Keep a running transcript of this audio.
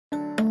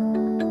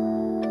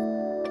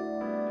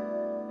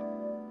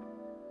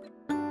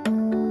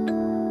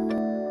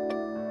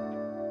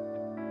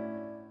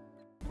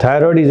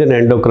Thyroid is an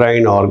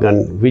endocrine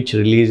organ which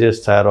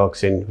releases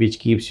thyroxine, which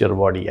keeps your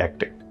body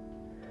active.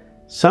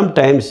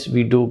 Sometimes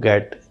we do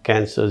get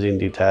cancers in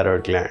the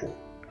thyroid gland.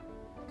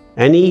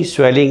 Any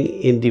swelling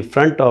in the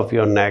front of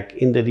your neck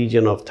in the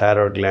region of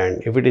thyroid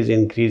gland, if it is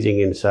increasing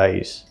in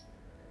size,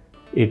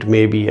 it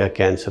may be a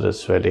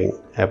cancerous swelling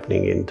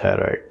happening in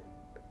thyroid.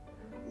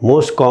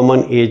 Most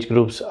common age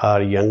groups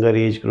are younger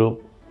age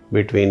group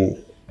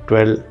between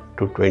 12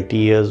 to 20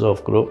 years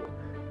of group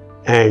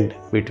and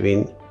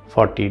between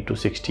 40 to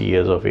 60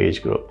 years of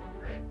age group.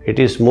 It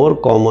is more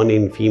common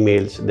in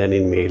females than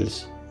in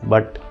males,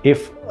 but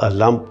if a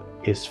lump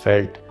is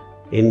felt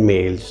in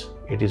males,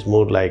 it is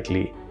more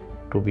likely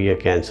to be a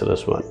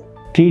cancerous one.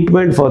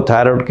 Treatment for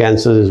thyroid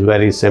cancer is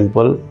very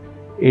simple.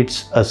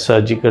 It's a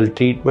surgical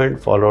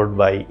treatment followed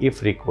by,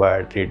 if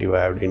required,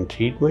 radioiodine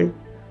treatment.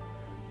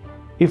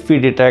 If we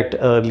detect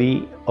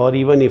early or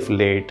even if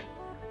late,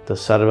 the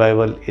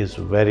survival is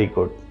very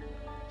good.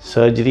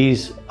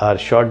 Surgeries are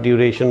short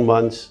duration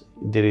ones.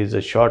 There is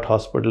a short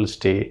hospital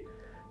stay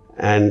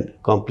and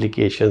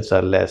complications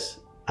are less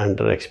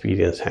under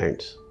experienced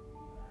hands.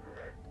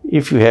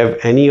 If you have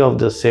any of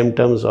the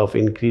symptoms of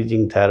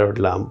increasing thyroid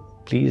lump,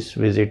 please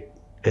visit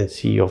and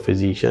see your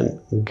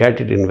physician,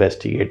 get it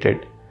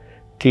investigated.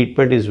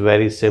 Treatment is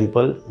very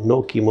simple,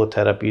 no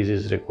chemotherapies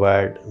is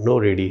required, no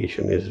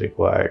radiation is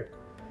required.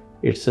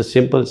 It's a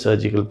simple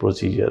surgical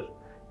procedure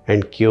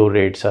and cure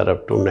rates are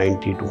up to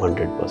 90 to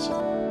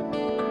 100%.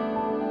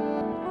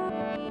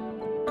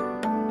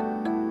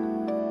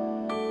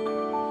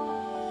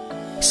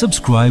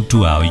 Subscribe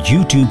to our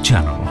YouTube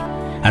channel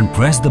and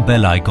press the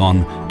bell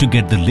icon to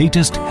get the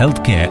latest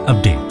healthcare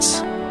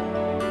updates.